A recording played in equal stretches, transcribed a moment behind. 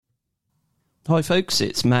Hi folks,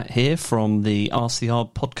 it's Matt here from the Ask the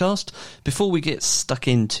Arb podcast. Before we get stuck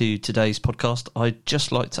into today's podcast, I'd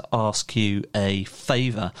just like to ask you a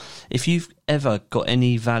favour. If you've ever got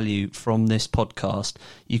any value from this podcast,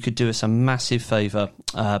 you could do us a massive favour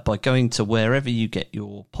by going to wherever you get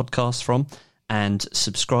your podcasts from and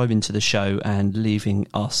subscribing to the show and leaving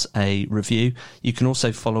us a review. You can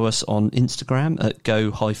also follow us on Instagram at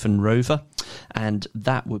go-rover, and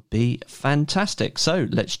that would be fantastic. So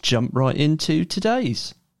let's jump right into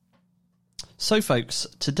today's. So folks,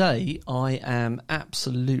 today I am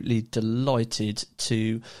absolutely delighted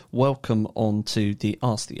to welcome onto the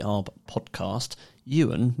Ask the Arb podcast,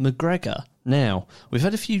 Ewan McGregor. Now, we've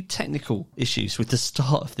had a few technical issues with the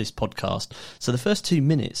start of this podcast, so the first 2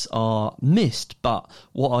 minutes are missed, but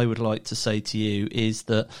what I would like to say to you is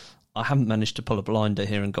that I haven't managed to pull a blinder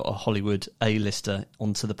here and got a Hollywood A-lister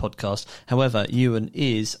onto the podcast. However, Ewan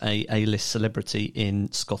is a A-list celebrity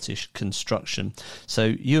in Scottish construction. So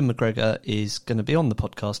Ewan McGregor is going to be on the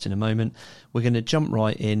podcast in a moment. We're going to jump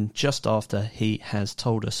right in just after he has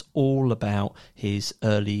told us all about his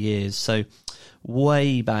early years. So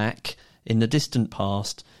way back in the distant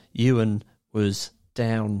past, Ewan was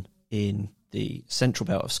down in the central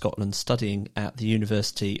belt of Scotland studying at the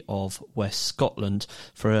University of West Scotland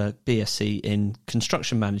for a BSc in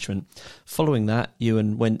construction management. Following that,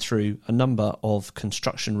 Ewan went through a number of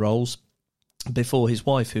construction roles before his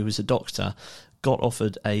wife, who was a doctor, got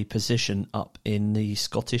offered a position up in the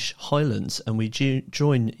Scottish Highlands, and we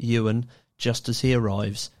join Ewan just as he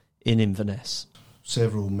arrives in Inverness.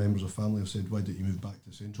 Several members of family have said, why don't you move back to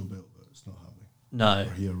the central belt? But it's not happening. No.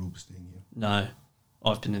 We're here, we'll be staying here. No.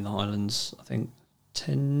 I've been in the Highlands, I think,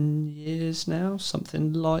 10 years now,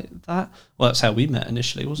 something like that. Well, that's how we met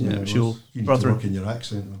initially, wasn't it? It was your you brother. need to work in your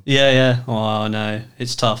accent. Though. Yeah. Oh, I know.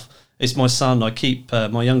 It's tough. It's my son. I keep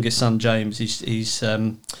my youngest son, James, he's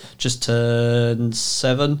just turned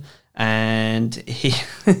 7, and he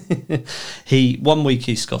 1 week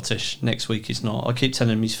he's Scottish, next week he's not. I keep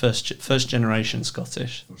telling him he's first generation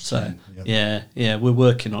Scottish. Yeah, we're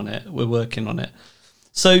working on it.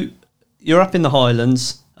 So you're up in the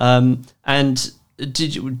Highlands, and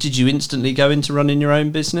did you instantly go into running your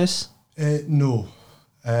own business? No.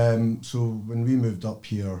 So when we moved up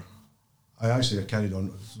here, I carried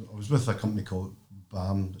on. I was with a company called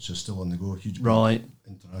BAM, which is still on the go, a huge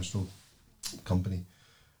international company.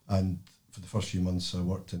 And for the first few months, I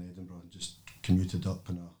worked in Edinburgh and just commuted up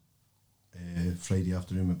on a Friday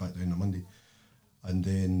afternoon, went back down on a Monday, and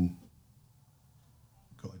then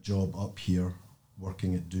got a job up here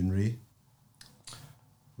working at Dounreay,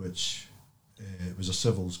 which was a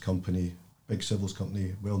civils company, big civils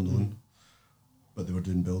company, well known, but they were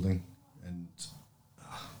doing building. And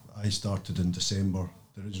I started in December.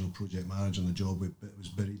 The original project manager on the job was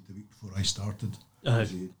buried the week before I started.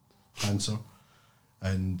 Cancer.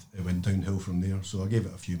 And it went downhill from there. So I gave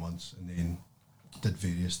it a few months and then did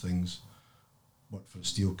various things. Worked for a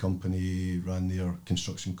steel company, ran their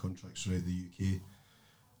construction contracts throughout the UK.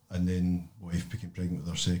 And then my wife became pregnant with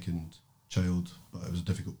her second child, but it was a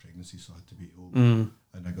difficult pregnancy, so I had to be home.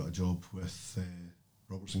 And I got a job with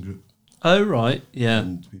Robertson Group. Oh, right, yeah.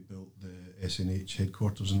 And we built the SNH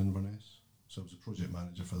headquarters in Inverness. So I was a project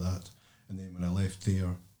manager for that. And then when I left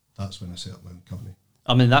there, that's when I set up my own company.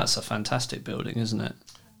 I mean, that's a fantastic building, isn't it?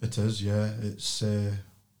 It is, yeah. It's been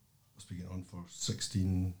on for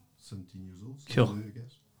 16, 17 years old. Cool. I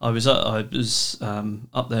guess. I was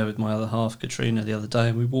up there with my other half, Katrina, the other day,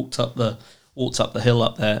 and we walked up the hill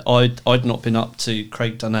up there. I'd not been up to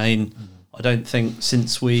Craig Dunane, I don't think,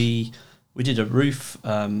 since we did a roof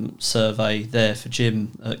survey there for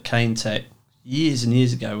Jim at Kane Tech years and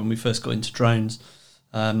years ago when we first got into drones.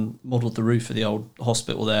 Modelled the roof of the old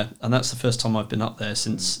hospital there, and that's the first time I've been up there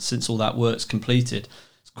since all that work's completed.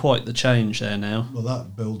 It's quite the change there now. Well,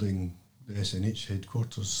 that building, the SNH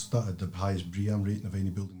headquarters, that had the highest BREEAM rating of any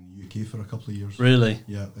building in the UK for a couple of years. Really?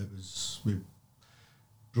 Yeah, we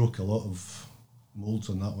broke a lot of moulds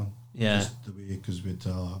on that one. Yeah. Just the way, because we had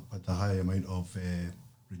a high amount of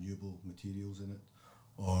renewable materials in it,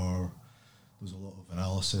 or there was a lot of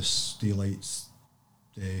analysis, daylights,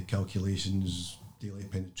 calculations,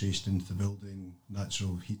 daylight penetration into the building,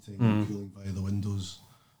 natural heating, cooling via the windows,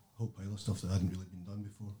 a whole pile of stuff that hadn't really been done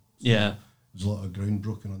before. So yeah. There's a lot of ground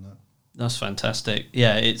broken on that. That's fantastic.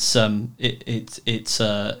 Yeah, it's a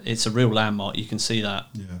real landmark. You can see that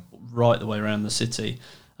right the way around the city.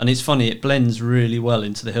 And it's funny, it blends really well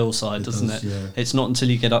into the hillside, doesn't it? Yeah. It's not until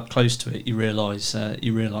you get up close to it you realise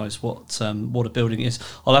what a building is.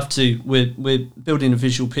 We're building a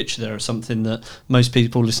visual picture there of something that most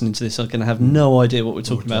people listening to this are going to have no idea what we're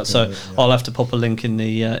talking about. So I'll have to pop a link in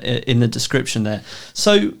the description there.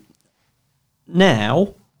 So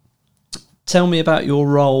Now, tell me about your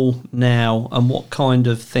role now and what kind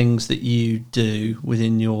of things that you do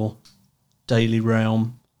within your daily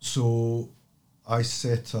realm. So I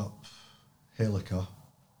set up Helica,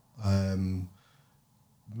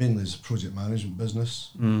 mainly as a project management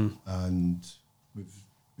business, and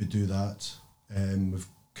we do that. We've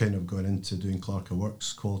kind of gone into doing Clarka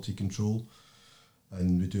Works quality control,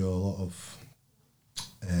 and we do a lot of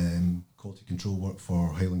quality control work for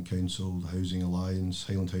Highland Council, the Housing Alliance,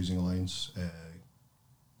 Highland Housing Alliance,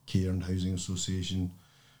 Cairn Housing Association.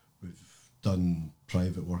 We've done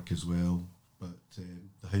private work as well, but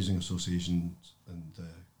the Housing Association and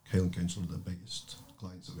Highland Council are the biggest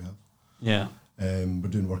clients that we have. Yeah. We're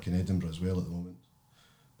doing work in Edinburgh as well at the moment,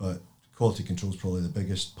 but quality control is probably the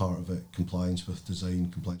biggest part of it. Compliance with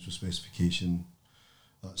design, compliance with specification,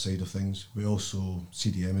 that side of things. We also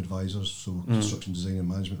CDM advisors, so construction design and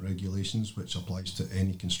management regulations, which applies to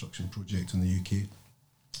any construction project in the UK,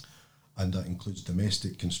 and that includes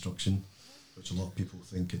domestic construction, which a lot of people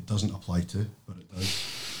think it doesn't apply to, but it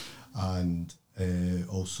does. And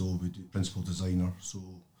also we do principal designer, so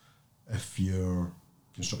if your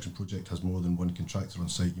construction project has more than one contractor on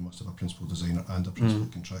site, you must have a principal designer and a principal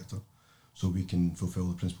contractor, so we can fulfil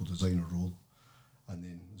the principal designer role, and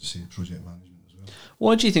then, as I say, project management as well.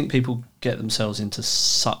 Why do you think people get themselves into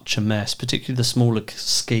such a mess, particularly the smaller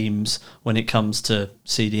schemes, when it comes to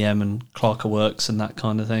CDM and Clarka Works and that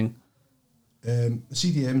kind of thing? The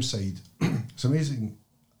CDM side, it's amazing.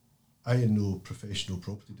 I know professional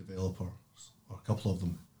property developers, or a couple of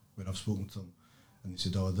them, when I've spoken to them, and they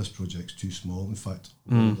said, "Oh, this project's too small." In fact,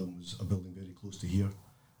 one of them was a building very close to here,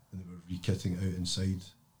 and they were rekitting it out inside.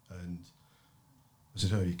 And I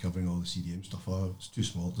said, "How are you covering all the CDM stuff?" "Oh, it's too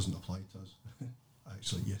small, it doesn't apply to us."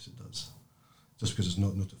 Actually, yes, it does. Just because it's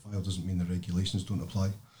not notified doesn't mean the regulations don't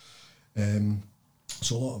apply.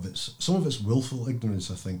 So a lot of some of it's willful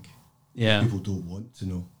ignorance, I think. Yeah. People don't want to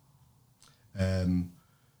know. And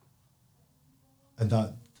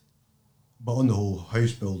that, but on the whole,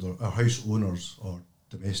 house builder or house owners or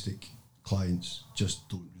domestic clients just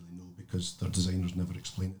don't really know, because their designers never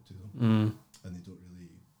explain it to them, and they don't really.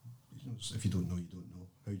 If you don't know, you don't know.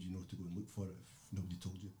 How do you know to go and look for it if nobody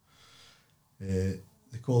told you?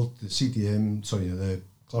 They called the CDM, the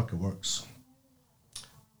Clarka Works.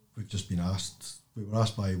 We've just been asked. We were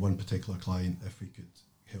asked by one particular client if we could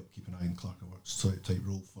help keep an eye on Clarka Works type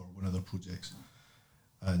role for one of their projects,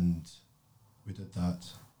 and we did that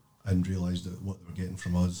and realised that what they were getting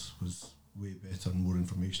from us was way better and more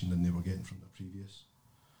information than they were getting from the previous.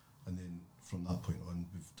 And then from that point on,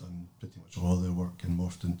 we've done pretty much all their work and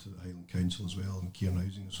morphed into the Highland Council as well and Cairn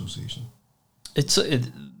Housing Association.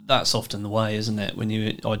 That's often the way, isn't it? When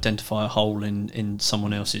you identify a hole in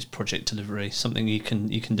someone else's project delivery, something you can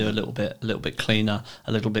do a little bit cleaner,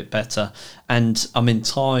 a little bit better. And I mean,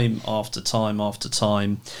 time after time after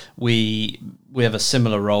time, we have a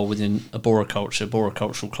similar role within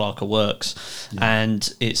arboricultural Clarka Works,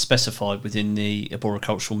 and it's specified within the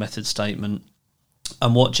arboricultural method statement.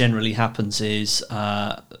 And what generally happens is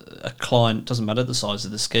a client, doesn't matter the size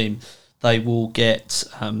of the scheme, they will get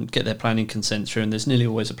their planning consent through, and there's nearly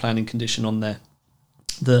always a planning condition on there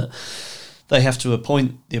that they have to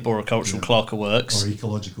appoint the arboricultural Clarka Works or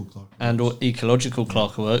ecological Clarka and or ecological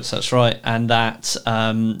Clarka Works. That's right, and that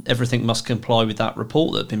everything must comply with that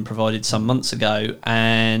report that had been provided some months ago,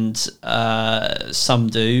 and some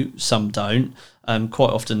do, some don't.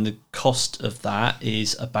 Quite often the cost of that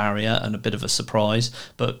is a barrier and a bit of a surprise,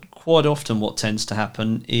 but quite often what tends to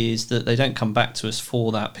happen is that they don't come back to us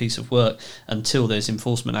for that piece of work until there's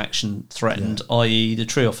enforcement action threatened, i.e. the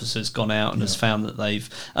tree officer's gone out and has found that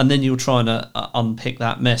and then you're trying to unpick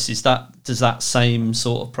that mess. Does that same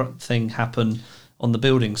sort of thing happen on the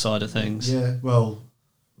building side of things? Yeah, well,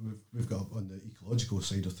 we've got on the ecological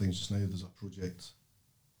side of things just now, there's a project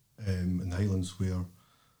in the Highlands where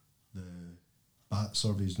the bat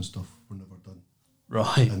surveys and stuff were never done.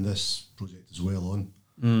 Right. And this project is well on.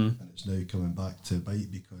 And it's now coming back to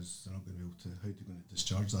bite because they're not going to be able to. How are they going to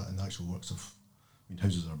discharge that in the actual works of?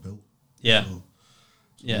 Houses are built. Yeah. So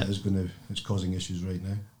it's causing issues right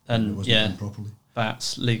now. And it wasn't done properly.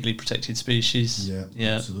 Bats, legally protected species.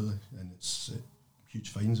 Yeah, absolutely. And it's huge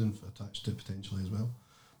fines attached to it potentially as well.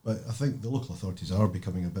 But I think the local authorities are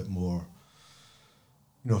becoming a bit more.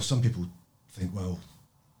 Some people think, well,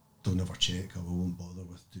 they'll never check, or we won't bother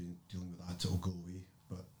with dealing with that. It'll go away,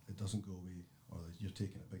 but it doesn't go away. Or you're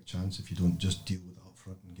taking a big chance if you don't just deal with it up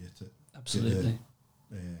front and get it. Absolutely. Get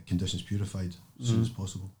the conditions purified as soon as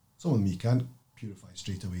possible. Some of them you can't purify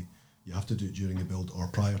straight away. You have to do it during the build or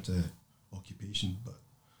prior to occupation. But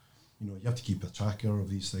you have to keep a tracker of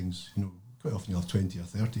these things. quite often you'll have 20 or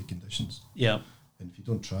 30 conditions. Yeah. And if you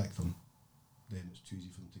don't track them, then it's too easy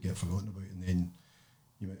for them to get forgotten about. And then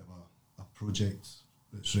you might have a project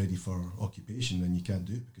that's ready for occupation and you can't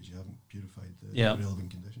do it because you haven't purified the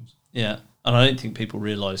relevant conditions. Yeah. And I don't think people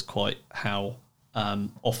realise quite how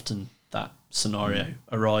often that scenario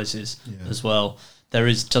arises as well.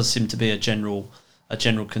 Does seem to be a general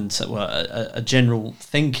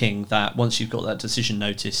thinking that once you've got that decision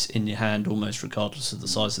notice in your hand, almost regardless of the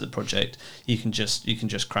size of the project, you can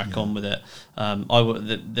just crack on with it.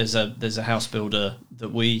 There's a house builder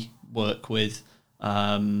that we work with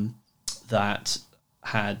that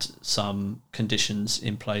had some conditions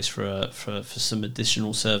in place for some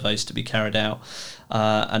additional surveys to be carried out,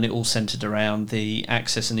 and it all centred around the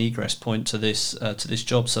access and egress point to this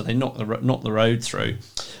job. So they knocked the road through,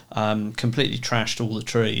 completely trashed all the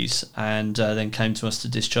trees, and then came to us to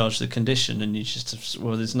discharge the condition. And you just,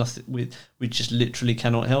 well, there's nothing, we just literally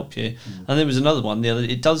cannot help you. And there was another one.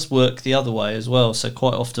 It does work the other way as well. So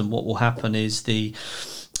quite often what will happen is the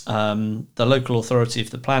local authority, if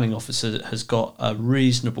the planning officer has got a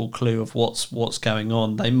reasonable clue of what's going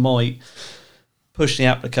on, they might push the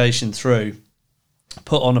application through,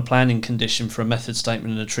 put on a planning condition for a method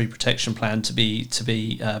statement and a tree protection plan to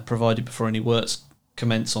be provided before any works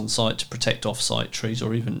commence on site to protect off-site trees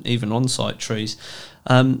or even on-site trees.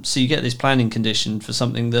 So you get this planning condition for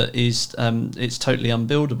something that is it's totally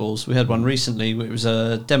unbuildable. So we had one recently where it was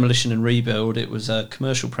a demolition and rebuild. It was a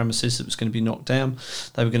commercial premises that was going to be knocked down.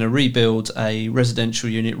 They were going to rebuild a residential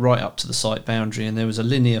unit right up to the site boundary, and there was a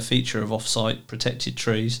linear feature of off-site protected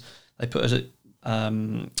trees. They put a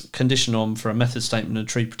condition on for a method statement and a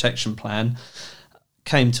tree protection plan,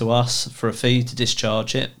 came to us for a fee to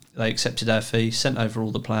discharge it. They accepted our fee, sent over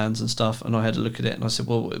all the plans and stuff, and I had a look at it and I said,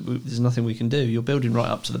 well, there's nothing we can do. You're building right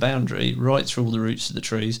up to the boundary, right through all the roots of the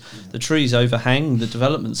trees. The trees overhang the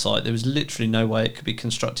development site. There was literally no way it could be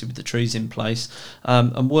constructed with the trees in place.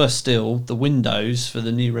 And worse still, the windows for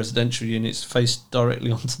the new residential units faced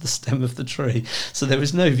directly onto the stem of the tree. So there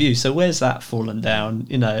was no view. So where's that fallen down?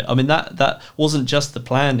 You know, I mean, that wasn't just the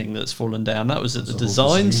planning that's fallen down. That was at the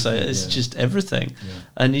design. So it's just everything. Yeah.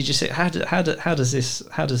 And you just say, how does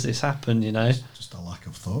this happen, you know? Just a lack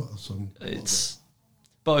of thought or something.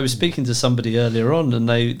 But I was speaking to somebody earlier on, and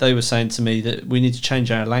they were saying to me that we need to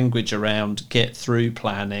change our language around get through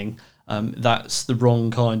planning. That's the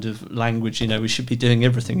wrong kind of language. You know, we should be doing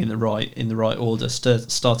everything in the right order,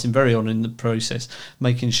 starting very on in the process,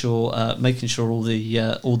 making sure all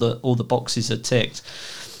the boxes are ticked.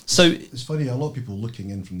 So it's funny, a lot of people looking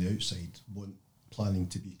in from the outside want planning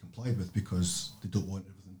to be complied with because they don't want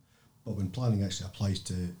everything. But when planning actually applies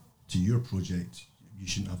to your project, you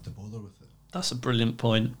shouldn't have to bother with it. That's a brilliant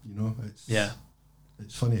point. You know,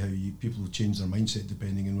 it's funny how people change their mindset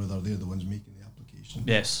depending on whether they're the ones making the application.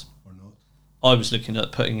 Yes. Or not. I was looking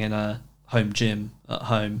at putting in a home gym at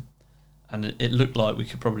home, and it looked like we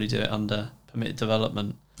could probably do it under permitted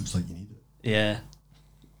development. Looks like you need it. Yeah.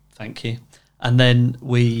 Thank you. And then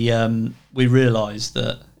we realised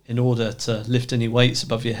that in order to lift any weights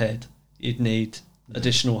above your head, you'd need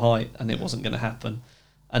additional height, and it wasn't going to happen.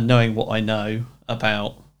 And knowing what I know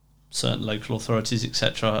about certain local authorities,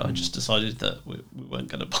 etc., I just decided that we weren't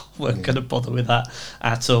going to bother with that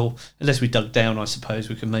at all. Unless we dug down, I suppose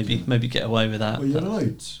we could maybe get away with that. Well, you're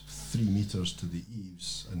allowed 3 metres to the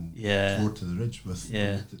eaves and 4 to the ridge with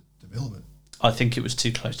the development. I think it was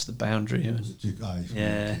too close to the boundary. Was it too?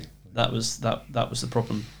 Okay. That was the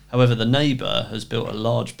problem. However, the neighbour has built a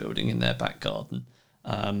large building in their back garden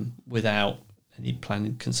without any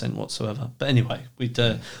planning consent whatsoever. But anyway,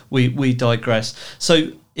 we digress.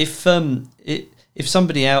 So if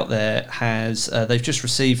somebody out there has they've just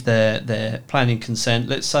received their planning consent,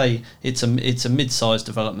 let's say it's a mid-sized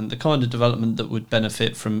development, the kind of development that would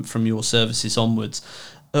benefit from your services onwards,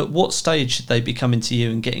 at what stage should they be coming to you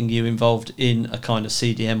and getting you involved in a kind of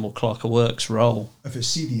CDM or clerk of works role? If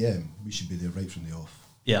it's CDM, we should be there right from the off.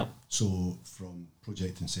 Yeah. So from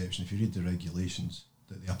project inception, if you read the regulations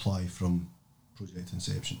that they apply from project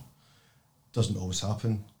inception, doesn't always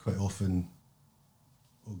happen. Quite often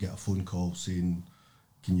we'll get a phone call saying,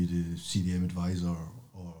 can you do CDM advisor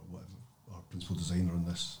or whatever, or principal designer on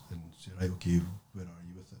this, and say, right, okay, where are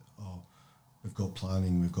you with it? Oh, we've got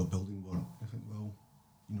planning, we've got building warrant. I think, well,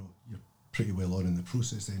 you know, you're pretty well on in the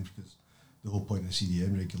process then, because the whole point of the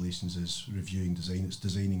CDM regulations is reviewing design. It's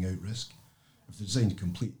designing out risk. If the design's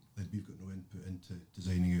complete, then we've got no input into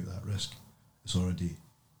designing out that risk. It's already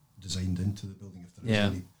designed into the building. If there is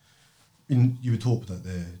any, I mean, you would hope that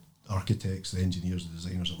the architects, the engineers, the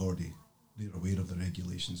designers they're aware of the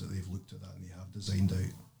regulations, that they've looked at that and they have designed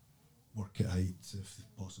out work at height if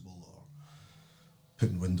possible, or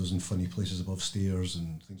putting windows in funny places above stairs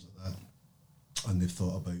and things like that. And they've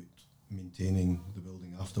thought about maintaining the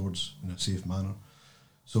building afterwards in a safe manner.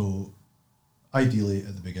 So ideally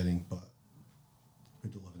at the beginning, but we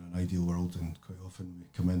don't live in an ideal world, and quite often we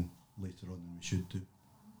come in later on than we should do.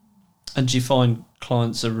 And do you find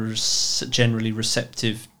clients are generally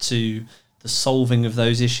receptive to the solving of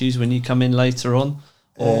those issues when you come in later on?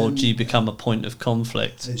 Or do you become a point of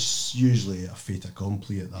conflict? It's usually a fait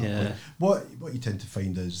accompli at that Yeah. point. What you tend to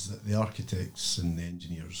find is that the architects and the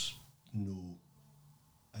engineers know,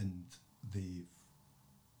 and they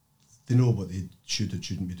know what they should and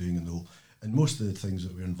shouldn't be doing in the whole. And most of the things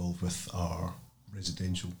that we're involved with are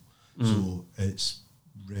residential, so it's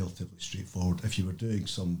relatively straightforward. If you were doing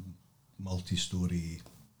some multi-storey,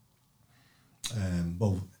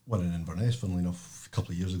 one in Inverness, funnily enough, a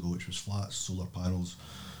couple of years ago, which was flats, solar panels.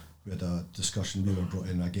 We had a discussion. We were brought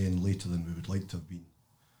in again later than we would like to have been.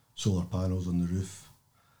 Solar panels on the roof,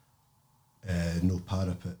 no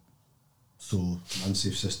parapet, so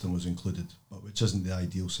unsafe system was included, but which isn't the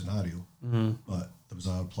ideal scenario. But there was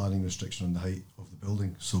a planning restriction on the height of the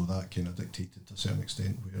building, so that kind of dictated to a certain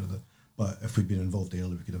extent where the. But if we'd been involved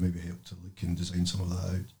early, we could have maybe helped to look and design some of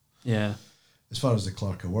that out. Yeah. As far as the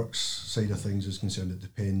Clerk of Works side of things is concerned, it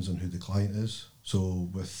depends on who the client is. So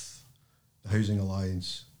with the Housing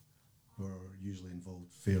Alliance, we're usually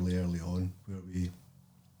involved fairly early on, where we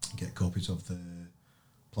get copies of the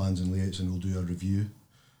plans and layouts, and we'll do a review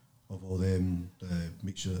of all them,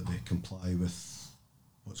 make sure that they comply with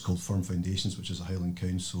what's called Firm Foundations, which is a Highland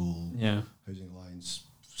Council Housing Alliance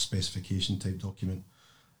specification type document,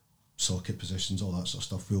 socket positions, all that sort of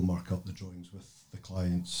stuff. We'll mark up the drawings with the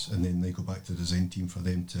clients, and then they go back to the design team for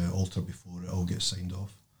them to alter before it all gets signed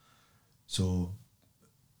off. So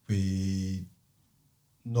we,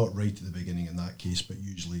 not right at the beginning in that case, but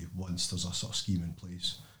usually once there's a sort of scheme in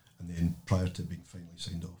place, and then prior to it being finally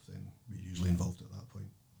signed off, then we're usually involved at that point.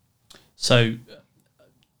 So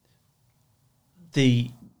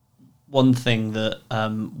the one thing that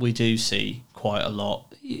we do see quite a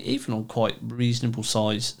lot, even on quite reasonable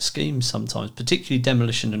size schemes sometimes, particularly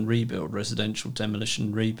demolition and rebuild, residential demolition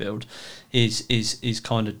and rebuild, is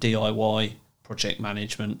kind of DIY project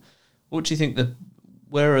management. What do you think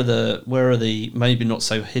where are the maybe not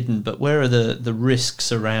so hidden, but where are the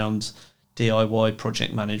risks around DIY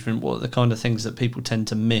project management? What are the kind of things that people tend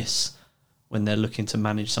to miss when they're looking to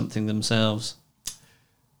manage something themselves?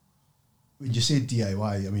 When you say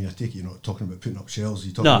DIY, I mean, I take it you're not talking about putting up shelves,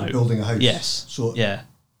 you're talking about building a house. Yes. So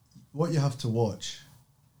what you have to watch,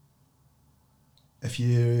 if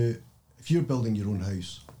you're building your own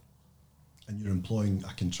house and you're employing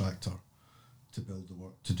a contractor to build the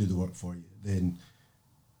work, to do the work for you, then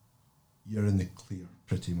you're in the clear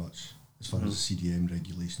pretty much as far as CDM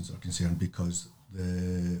regulations are concerned, because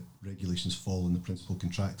the regulations fall on the principal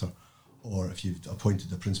contractor, or if you've appointed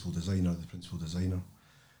the principal designer, the principal designer.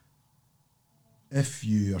 If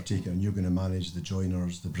you are taking and you're going to manage the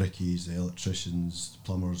joiners, the brickies, the electricians, the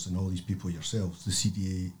plumbers, and all these people yourselves, the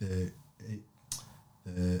CDA,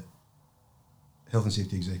 the Health and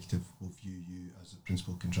Safety Executive will view you as a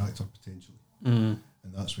principal contractor potentially. And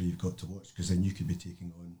that's where you've got to watch, because then you could be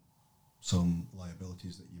taking on some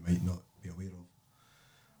liabilities that you might not be aware of.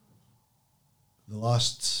 The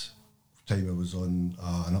last time I was on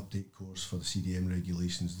an update course for the CDM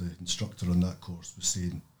regulations, the instructor on that course was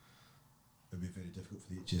saying it would be very difficult for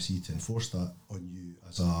the HSE to enforce that on you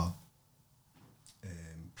as a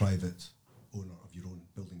private owner of your own,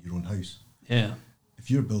 building your own house. Yeah.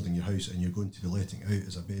 If you're building your house and you're going to be letting it out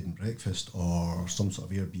as a bed and breakfast or some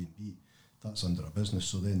sort of Airbnb, that's under a business,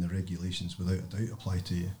 so then the regulations without a doubt apply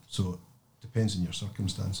to you. So it depends on your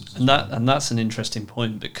circumstances. And that's an interesting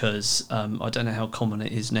point, because I don't know how common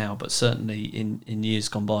it is now, but certainly in years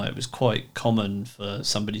gone by, it was quite common for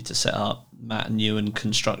somebody to set up Matt and Ewan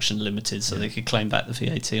Construction Limited so they could claim back the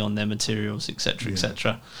VAT on their materials, etc.,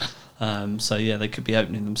 etc. So they could be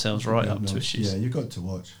opening themselves right up to issues. Yeah, you've got to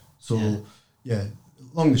watch. So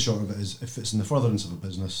long and the short of it is, if it's in the furtherance of a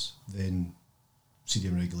business, then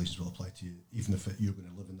CDM regulations will apply to you, even if you're going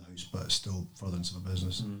to live in the house, but it's still furtherance of a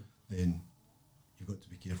business. Then you've got to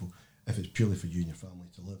be careful. If it's purely for you and your family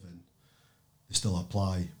to live in, they still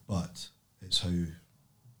apply, but it's how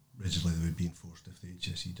rigidly they would be enforced if the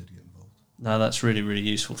HSE did get involved. No, that's really, really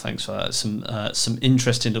useful. Thanks for that. Some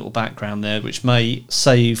interesting little background there, which may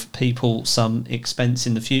save people some expense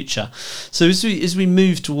in the future. So as we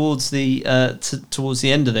move towards the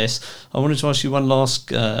end of this, I wanted to ask you one last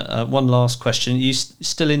question. Are you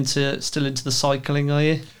still into the cycling? Are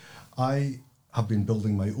you? I have been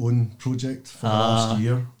building my own project for the last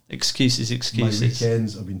year. Excuses. My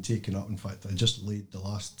weekends have been taken up. In fact, I just laid the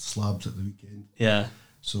last slabs at the weekend. Yeah.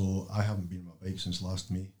 So I haven't been on my bike since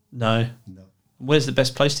last May. No. No. Where's the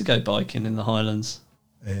best place to go biking in the Highlands?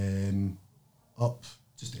 Up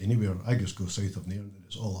just anywhere. I just go south of Nairn and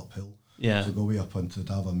it's all uphill. Yeah. So go way up onto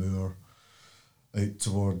Dava Moor, out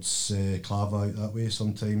towards Clava, out that way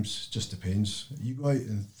sometimes. Just depends. You go out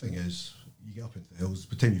and the thing is, you get up into the hills.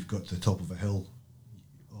 By the time you've got to the top of a hill,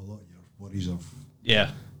 a lot of your worries are...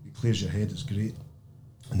 Yeah. It clears your head, it's great.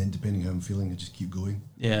 And then depending how I'm feeling, I just keep going.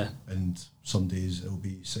 Yeah. And some days it'll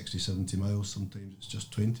be 60, 70 miles. Sometimes it's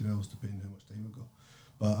just 20 miles, depending how much time I've got.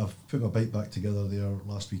 But I've put my bike back together there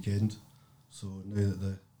last weekend. So now that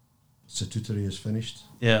the statutory is finished,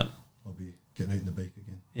 yeah, I'll be getting out on the bike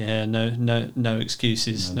again. Yeah, no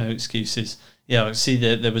excuses, no excuses. Yeah, I see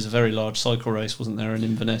there was a very large cycle race, wasn't there, in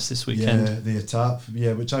Inverness this weekend? Yeah, the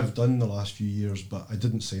ETAP, which I've done the last few years, but I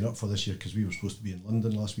didn't sign up for this year because we were supposed to be in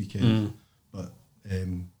London last weekend, but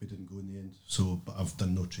we didn't go in the end. So, but I've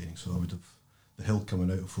done no training, so I would have... The hill coming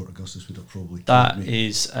out of Fort Augustus would have probably that killed me.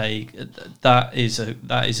 is a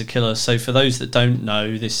killer. So for those that don't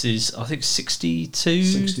know, this is I think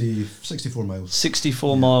 64 miles.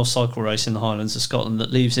 64 mile cycle race in the Highlands of Scotland that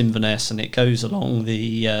leaves Inverness and it goes along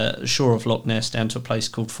the shore of Loch Ness down to a place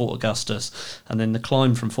called Fort Augustus, and then the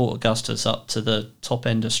climb from Fort Augustus up to the top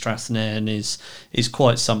end of Strathnairn is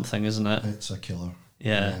quite something, isn't it? It's a killer.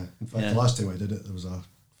 Yeah. In fact, the last time I did it, there was a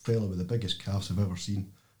fella with the biggest calves I've ever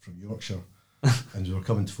seen from Yorkshire. And we were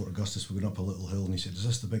coming to Fort Augustus, we went up a little hill and he said, "Is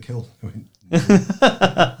this the big hill?" I went, "No."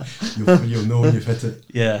 you'll know when you've hit it.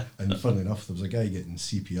 Yeah. And funnily enough, there was a guy getting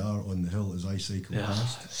CPR on the hill as I cycled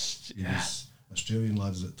past. He was Australian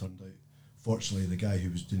lad, as it turned out. Fortunately, the guy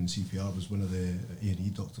who was doing CPR was one of the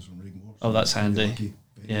A&E doctors from Rigmore. So that's handy. Lucky,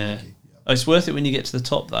 yeah. lucky. Oh, it's worth it when you get to the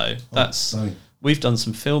top, though. We've done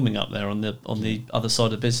some filming up there on the other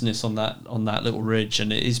side of business on that little ridge,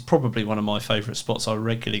 and it is probably one of my favourite spots. I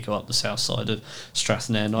regularly go up the south side of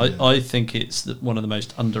Strathnairn. I think it's one of the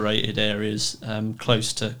most underrated areas,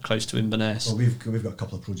 close to Inverness. Well, we've got a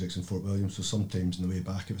couple of projects in Fort William, so sometimes on the way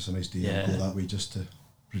back, if it's a nice day, I'll go that way just to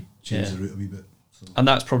change the route a wee bit. So. And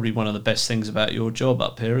that's probably one of the best things about your job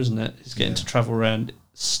up here, isn't it? Is getting to travel around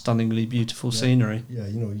stunningly beautiful scenery. Yeah,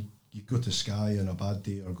 you go to Skye on a bad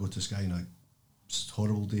day or go to Skye on a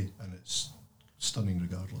horrible day and it's stunning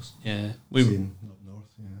regardless. Yeah. Same up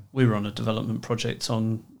north, we were on a development project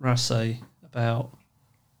on Raasay about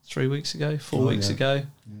 4 weeks ago. Yeah.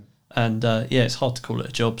 And it's hard to call it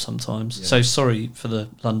a job sometimes. Yeah. So sorry for the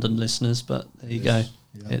London listeners, but there you go.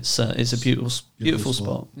 Yeah. It's a beautiful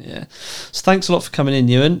spot. Yeah. So thanks a lot for coming in,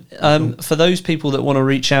 Ewan. For those people that want to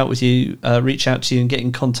reach out to you and get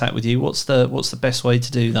in contact with you, what's the best way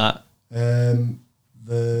to do that?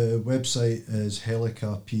 The website is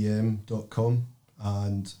helicapm.com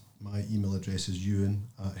and my email address is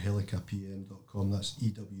ewan@helicapm.com. That's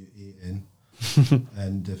EWAN.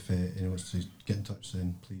 And if anyone wants to get in touch,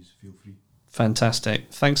 then please feel free.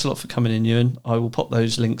 Fantastic. Thanks a lot for coming in, Ewan. I will pop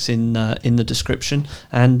those links in the description,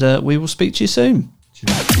 and we will speak to you soon.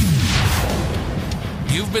 Cheers.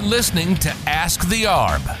 You've been listening to Ask the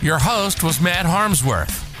ARB. Your host was Matt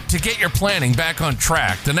Harmsworth. To get your planning back on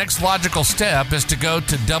track, the next logical step is to go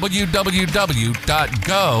to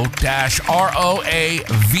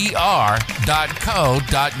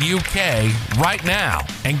www.go-roavr.co.uk right now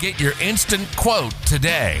and get your instant quote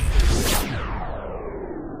today.